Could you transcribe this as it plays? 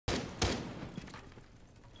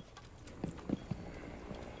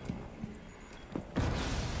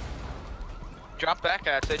drop back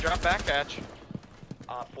hatch. They drop back hatch.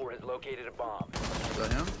 Op 4 has located a bomb. Is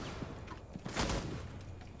that him?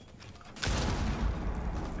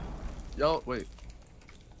 Yo, wait.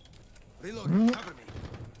 Reload. Cover me.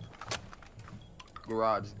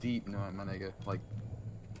 Garage deep, no, my nigga. Like.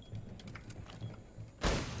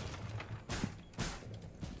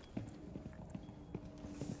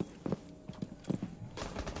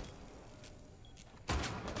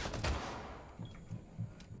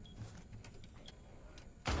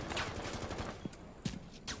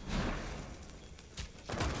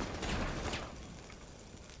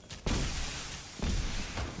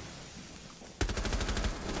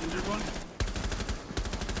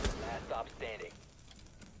 Last stop standing.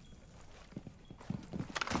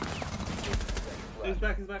 He's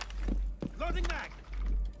back, he's back. Loading back.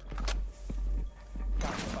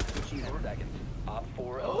 10 seconds. Op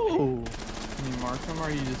 4 Oh! Can you mark him or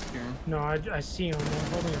are you just scaring? No, I see him.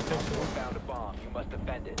 I'm holding a Op 4 pistol. found a bomb. You must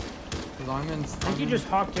defend it. Cause I'm in. I think he just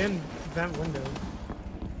hopped in vent window.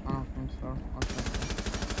 I don't think so. Okay.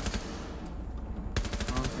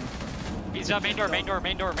 I don't think so. He's on main door, main door,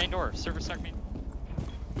 main door, main door. Server stuck main.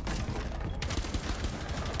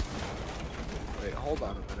 Wait, hold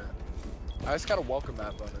on a minute. I just gotta welcome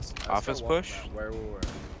that bonus. Office push? Where we were.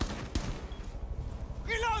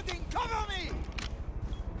 Reloading. Cover me.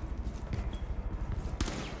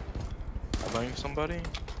 Holding somebody?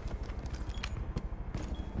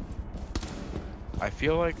 I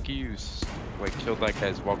feel like you killed that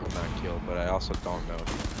guy's welcome mat kill, but I also don't know.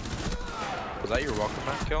 Was that your welcome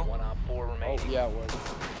mat kill? One Op 4 Oh, remaining. yeah, it was.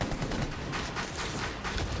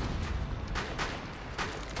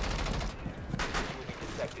 You will be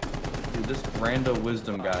detected. Dude, this rando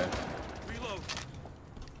wisdom guy. Reload.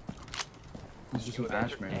 He's just You an have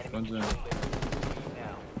ash entered man. enemy Runs in. control area. Leave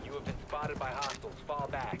now. You have been spotted by hostiles. Fall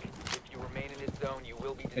back. If you remain in this zone, you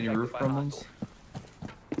will be Any detected roof by gremlins? hostiles.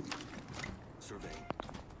 Survey.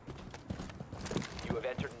 You have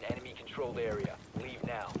entered an enemy-controlled area. Leave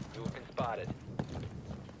now. You have been spotted.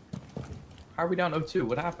 How are we down 0-2?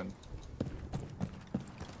 What happened?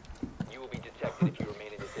 You will be detected if you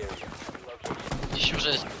remain in this area.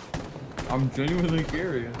 Relocation. I'm genuinely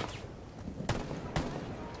curious.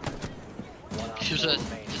 One Op 4 Diffuser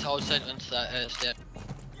remaining. is outside and stairs.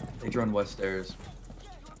 They drone west stairs.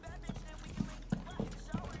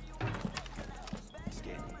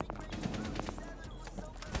 Scanning.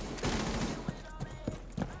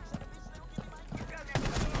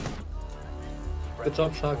 Good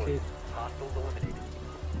job, Shawky. Hostiles eliminated.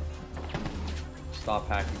 Stop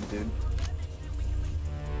hacking, dude.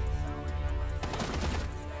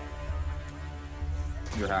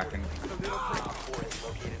 You're hacking. Op 4 has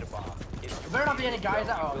located a bomb. If you There better not be any guys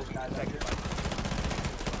out. you Oh, will be guys out detected here.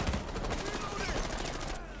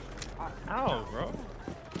 by Ow, bro.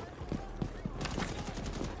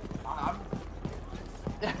 I'm...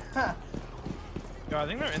 Yo, I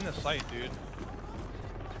think they're in the site, dude.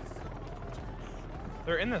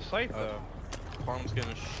 They're in the site, though. Farm's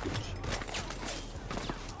gonna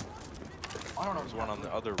I don't know. There's one on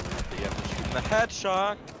the other roof that you have to shoot in the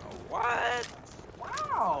headshot. What?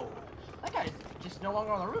 Wow! That guy's just no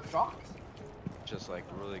longer on the roof, Shawk. Just like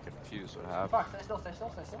really confused what happened. Fuck, stay still, stay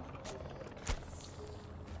still, stay still.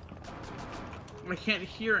 I can't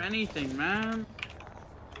hear anything, man.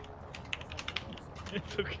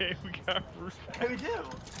 It's okay, we got roof. Hey, we do!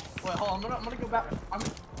 Wait, hold on, I'm gonna go back.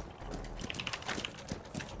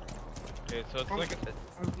 Okay, so it's like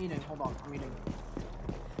I'm eating, hold on, I'm eating.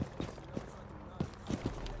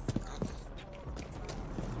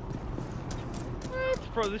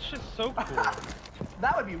 what? Bro, this shit's so cool.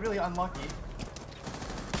 That would be really unlucky.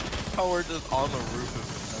 Oh, we're just on the roof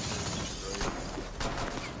of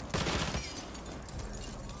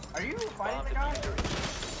Are you fighting the guy?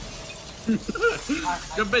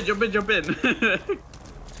 Jump in, jump in, jump in. I'm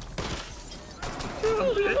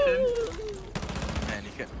shitting. Man,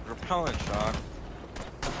 you get repellent shot.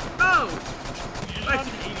 Oh! You just have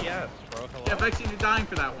an ADS, bro. Hello? Yeah, Vexy, you're dying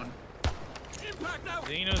for that one. Impact out.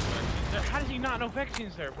 Then he knows Vexine's there. How does he not know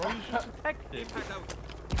Vexine's there, bro? He's just protected. Impact out.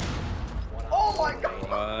 One Op Oh 4 my god!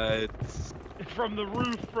 remaining. What? From the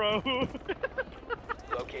roof, bro.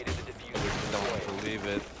 Located the diffuser. Don't believe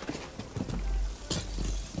it.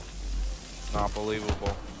 Not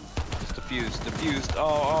believable. It's diffused, diffused.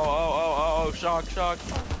 Oh, shock, shock.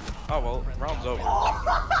 Oh, well, round's over.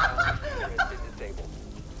 Disabled.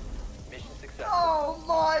 Mission successful. Oh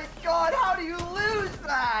my god, how do you lose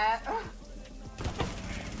that?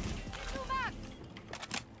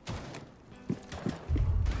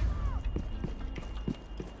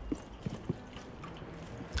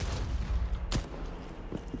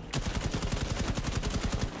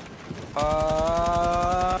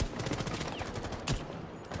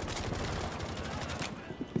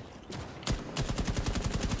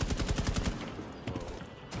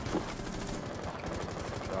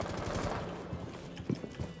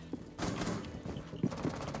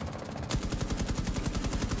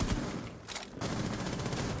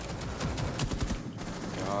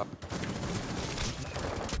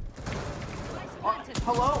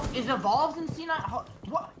 Hello? Is Evolves in C9?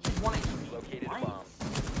 What? He's 1 HP. Located a Nice. bomb.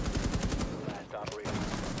 Last operator.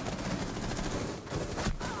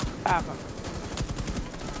 Papa.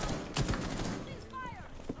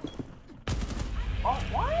 Oh,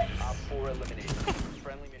 what? Op 4 eliminated.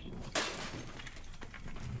 Friendly mission.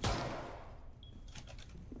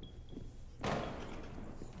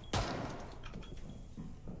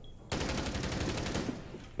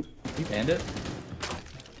 You bandit?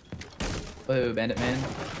 Oh, bandit man.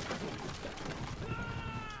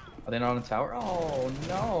 Are they not on the tower? Oh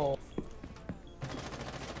no.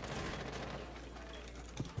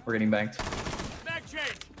 We're getting banked. Back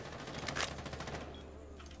change.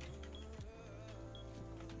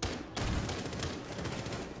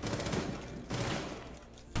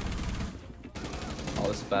 Oh,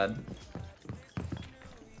 this is bad.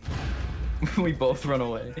 We both run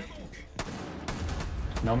away.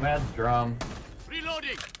 Nomad's drum.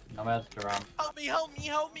 Reloading. Nomad's drum.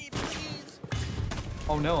 Help me, please.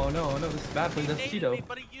 Oh no, oh no, oh no, this is bad, please. That's He Cheeto. me,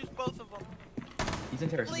 but he used both of them. He's in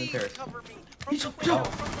terrace, he's in Please terrace. cover me. He's From the so- window,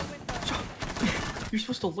 from the window. You're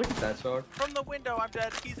supposed to look at that, Shawk. From the window, I'm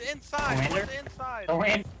dead. He's inside. Commander? One's inside. The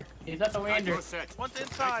wind. He's at the winder. Nitro set. One's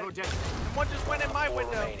inside. Nitro jet. And one just went in my Op 4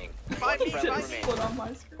 window. remaining. Find me, Friendly find me. remaining. Split on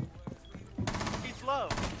my screen. He's low.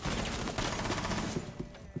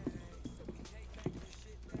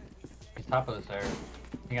 He's top of the stairs.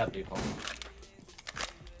 He got default.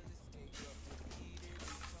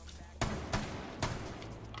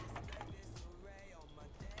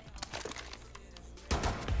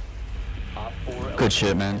 Op 4 Good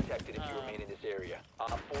shit, man. detected if you remain in this area.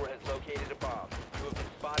 Op 4 has located a bomb. You have been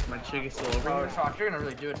spotted. My by chick is hostiles. still over Oh, here. Shawk, you're gonna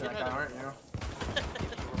really do it to that guy, aren't you? If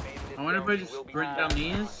you remain in this I wonder if zone, I you just will be break down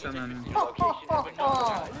these and then. Your location has been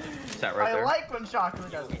notified. Sat right I there. like when Shawk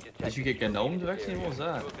does You will be it. detected Did you get if remain in gnomed this vaccine? area. What was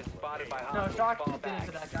that? You have been spotted by No, hostiles. Shawk Fall just did it back.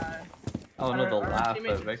 to that guy. Oh no, the Our laugh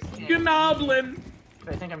teammates- of Vixen. Gnoblin!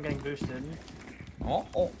 I think I'm getting boosted. Oh,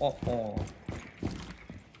 oh, oh, oh.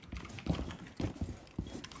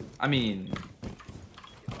 I mean,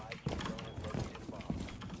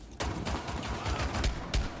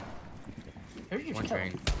 Who did you One kill?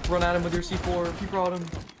 train. run at him with your C4 if you brought him.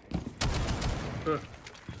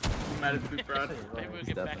 I'm mad at Boot Brad. Maybe we'll He's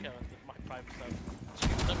get back deafened. on my 5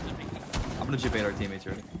 stuff. I'm gonna chip in our teammates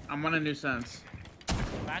already. I'm on a new sense.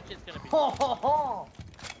 Match is gonna be. Ho ho ho!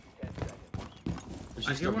 It's I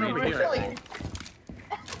just hear a one over read. here. Really?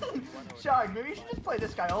 Shawk, maybe you should just play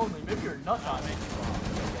this guy only. Maybe you're nuts on it.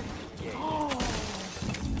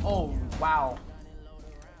 Oh, wow.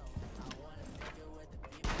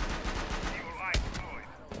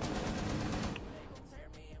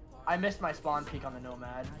 I missed my spawn peek on the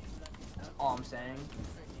Nomad. That's all I'm saying.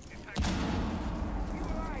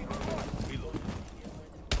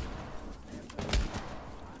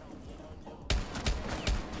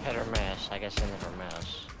 Hit or miss. I guess I never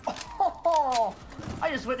miss. Oh, I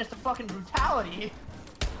just witnessed a fucking brutality.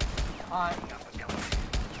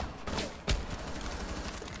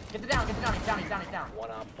 Get the down, he's down, he's down.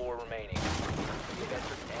 One Op 4 remaining. You have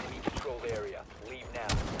entered an enemy controlled area. Leave now.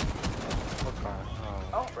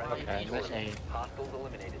 Oh, Friendly okay. mission Let's say, Hostiles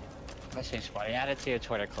eliminated. let's say squatty. Add it to your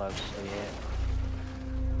Twitter clubs, so yeah.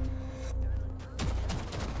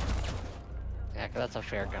 Yeah, 'cause that's a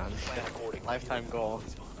fair gun. Plan accordingly. Lifetime goal.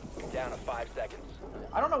 Down to 5 seconds.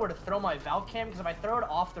 I don't know where to throw my Valve cam because if I throw it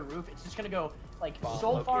off the roof, it's just gonna go like Bomb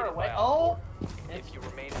so far located away. by Oh, If you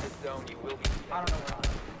remain in this zone, you will be I detected. don't know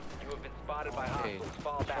where. You have been spotted by Hey, hostiles.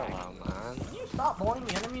 Fall chill back. out, man. Can you stop blowing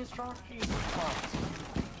the enemies, Shawk? Jesus Christ.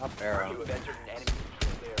 Up You arrow. have entered an enemy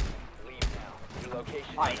controlled area. Leave now. Your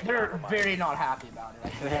location Alright, has been they're compromised. very not happy about it. I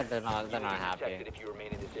think. they're not You will be happy. detected if you remain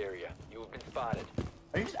in this area. You have been spotted.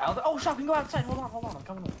 Are you just out there? Oh, Shawk, we can go outside. Hold on. I'm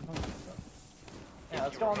coming in. Yeah,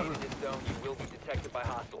 let's If go you on the remain in roof. this zone, you will be detected by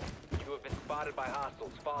hostiles. You have been spotted by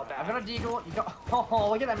hostiles. Fall back. I've got a deagle. You go. Oh,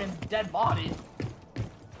 look at that man's dead body.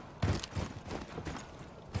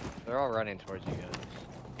 They're all running towards you guys.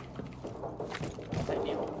 I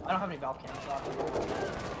don't have any Valve cams.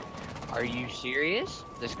 So. Are you serious?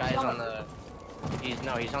 This guy's on the. He's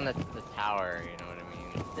on the tower. You know what I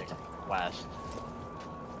mean? Like, west.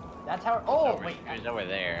 That's how. Oh, Over- wait. He was over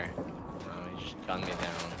there. No, he just gunned me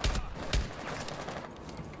down.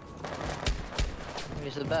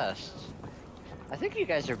 He's the best. I think you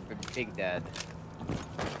guys are big dead.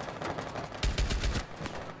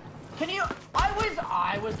 Can you?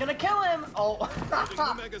 I was gonna kill him. Oh.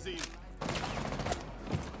 New magazine.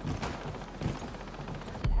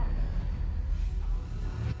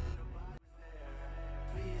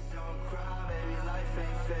 Please don't cry, baby, life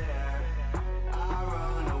ain't fair.